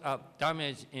cause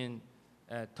damage in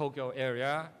Tokyo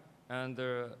area, and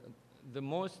the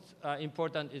most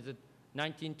important is the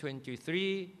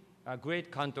 1923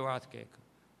 Great Kanto earthquake.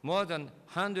 More than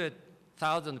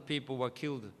 100,000 people were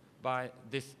killed by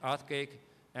this earthquake,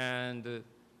 and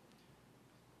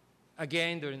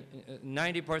again,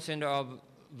 90% of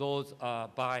those are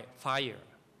by fire.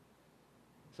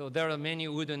 So there are many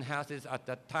wooden houses at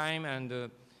that time,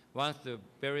 and once the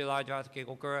very large earthquake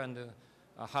occurred and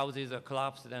houses are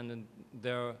collapsed, and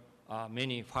there are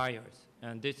many fires.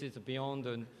 And this is beyond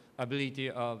the ability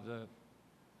of the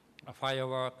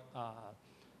firework.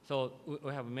 So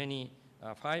we have many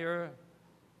fire.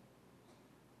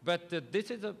 But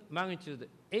this is a magnitude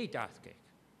 8 earthquake.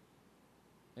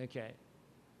 Okay.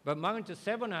 But magnitude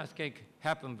 7 earthquake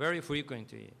happen very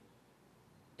frequently.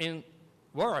 In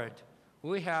world,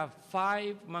 we have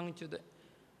 5 magnitude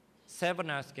 7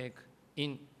 earthquake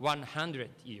in 100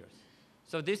 years.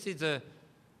 So this is the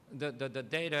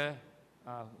data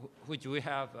which we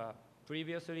have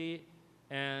previously,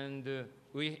 and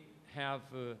we have,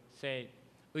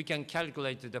 we can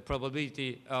calculate the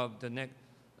probability of the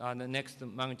next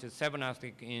magnitude 7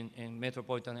 earthquake in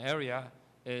metropolitan area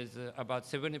is about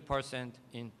 70%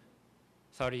 in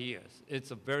 30 years.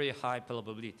 It's a very high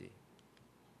probability.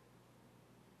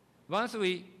 Once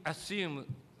we assume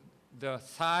the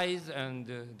size and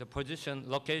the position,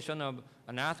 location of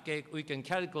an earthquake, we can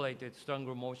calculate its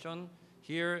stronger motion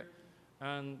here.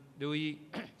 And we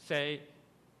say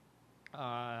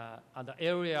the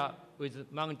area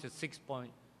with magnitude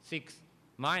 6.6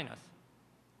 minus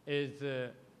is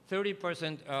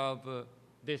 30% of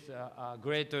this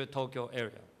greater Tokyo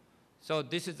area. So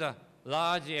this is a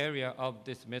large area of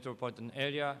this metropolitan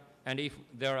area. And if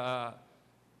there are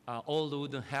old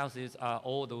wooden houses,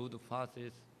 old wooden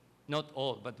houses, not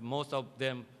all, but most of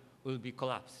them will be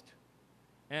collapsed.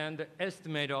 And the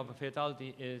estimate of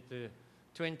fatality is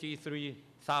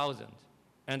 23,000.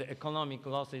 And economic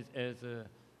losses is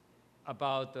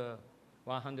about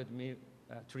 100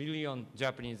 trillion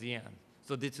Japanese yen.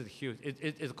 So this is huge.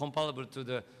 It is comparable to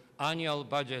the annual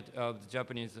budget of the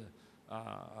Japanese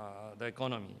the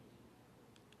economy.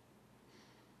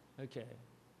 Okay.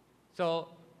 So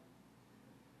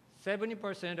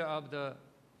 70% of the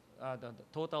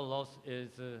total loss is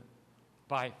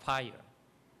by fire.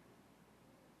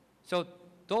 So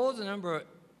those numbers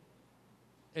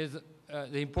is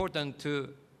important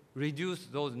to reduce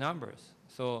those numbers.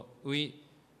 So we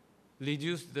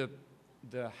reduce the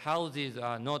houses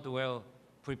are not well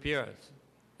prepared.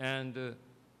 And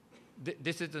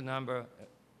this is the number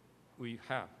we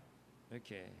have.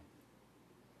 Okay.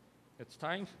 It's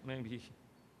time, maybe.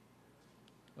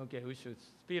 Okay, we should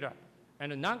speed up.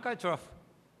 And the Nankai Trough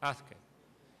earthquake.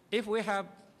 If we have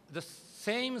the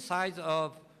same size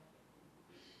of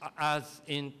as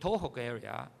in Tohoku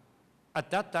area, at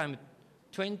that time,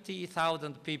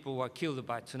 20,000 people were killed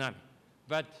by tsunami.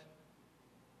 But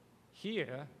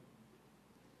here,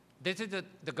 this is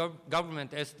the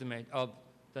government estimate of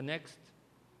the next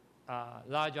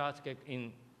large earthquake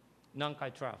in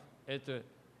Nankai Trough. It's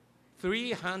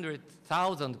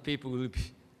 300,000 people will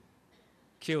be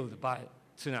killed by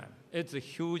tsunami. It's a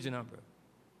huge number.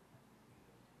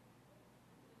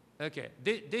 Okay,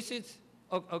 this is,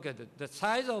 okay, the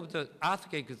size of the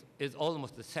earthquake is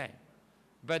almost the same.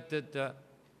 But the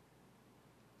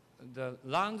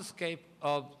landscape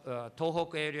of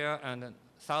Tohoku area and the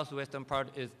southwestern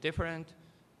part is different.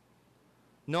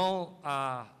 No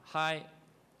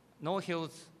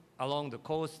hills along the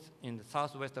coast in the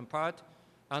southwestern part.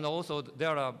 And also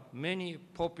there are many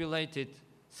populated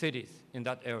cities in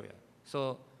that area.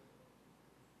 So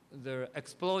the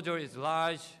exposure is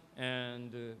large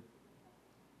and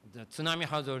the tsunami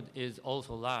hazard is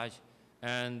also large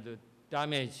and the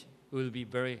damage will be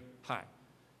very high.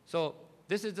 So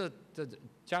this is the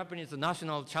Japanese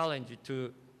national challenge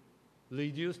to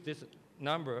reduce this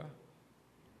number.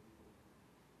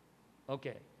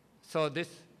 Okay, so this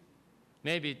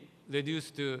may be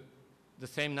reduced to the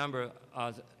same number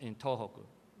as in Tohoku,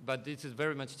 but this is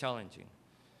very much challenging.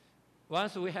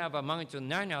 Once we have a magnitude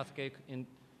 9 earthquake in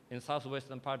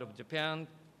southwestern part of Japan,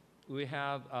 we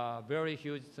have a very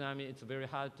huge tsunami. It's very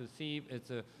hard to see. It's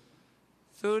a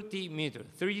 30 meter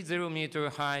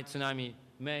high tsunami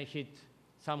may hit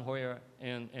somewhere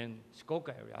in Shikoku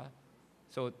area.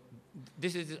 So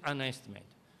this is an estimate.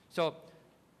 So,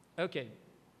 okay,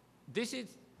 this is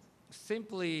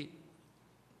simply,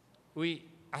 we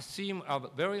assume a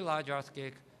very large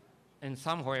earthquake in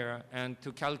somewhere and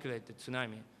to calculate the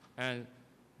tsunami. And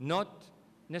not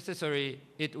necessarily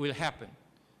it will happen,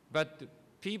 but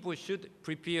people should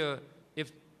prepare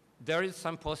if there is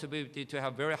some possibility to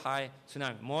have very high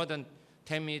tsunami, more than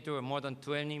 10 meters or more than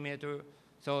 20 meters.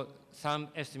 So some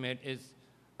estimate is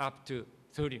up to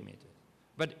 30 meters.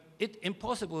 But it's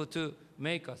impossible to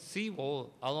make a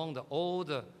seawall along all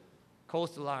the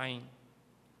coastline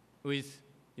with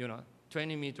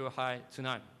 20 meter high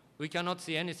tsunami. We cannot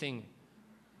see anything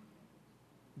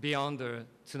beyond the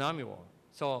tsunami wall.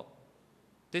 So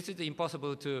this is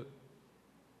impossible to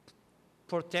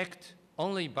protect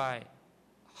only by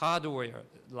hardware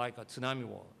like a tsunami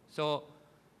wall. So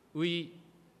we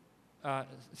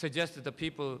suggest the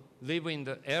people living in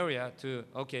the area to,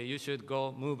 okay, you should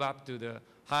go move up to the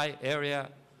high area.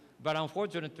 But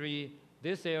unfortunately,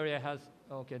 this area has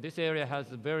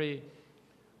a very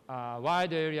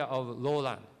wide area of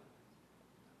lowland.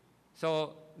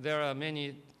 So there are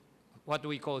many what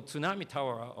we call tsunami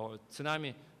tower or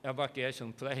tsunami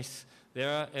evacuation place. There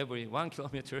are every 1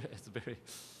 kilometer. It's very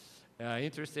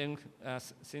interesting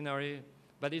scenery,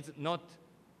 but it's not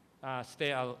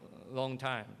stay a long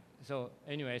time. So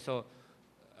anyway, so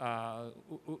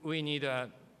we need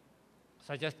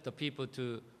suggest the people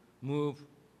to move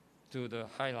to the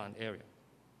highland area.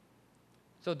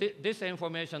 So this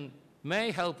information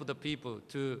may help the people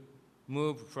to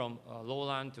move from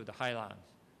lowland to the highlands.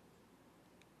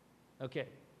 Okay.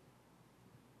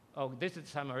 Oh, this is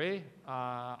summary.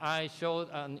 I showed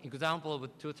an example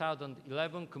of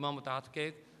 2011 Kumamoto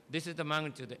earthquake. This is the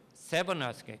magnitude 7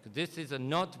 earthquake. This is a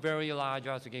not very large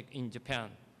earthquake in Japan.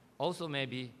 Also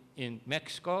maybe in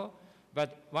Mexico,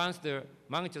 but once the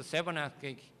magnitude 7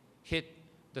 earthquake hit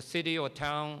the city or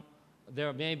town,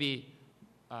 there may be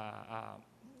a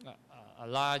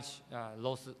large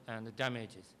loss and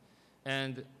damages.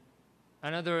 And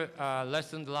another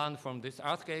lesson learned from this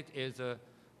earthquake is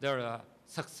there are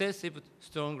successive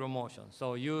stronger motion.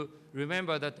 So you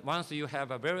remember that once you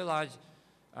have a very large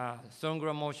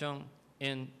stronger motion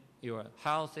in your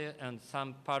house and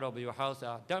some part of your house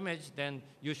are damaged, then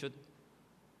you should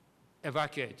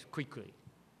evacuate quickly.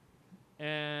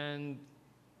 And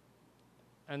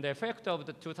the effect of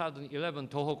the 2011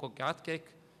 Tohoku earthquake,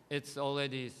 it's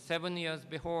already 7 years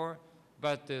before,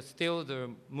 but still the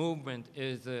movement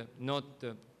is not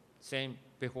the same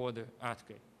before the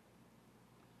earthquake.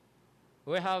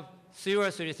 We have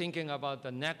seriously thinking about the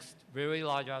next very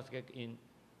large earthquake in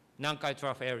Nankai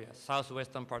Trough area,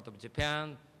 southwestern part of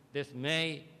Japan. This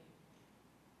may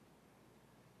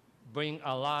bring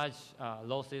a large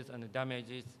losses and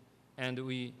damages, and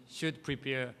we should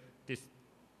prepare this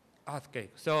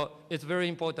earthquake. So it's very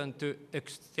important to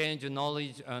exchange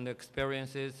knowledge and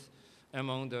experiences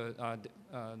among the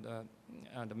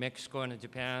Mexico and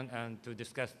Japan, and to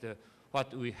discuss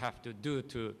what we have to do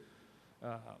to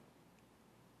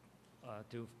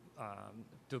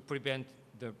prevent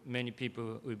the many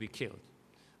people will be killed.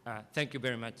 Thank you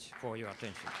very much for your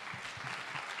attention.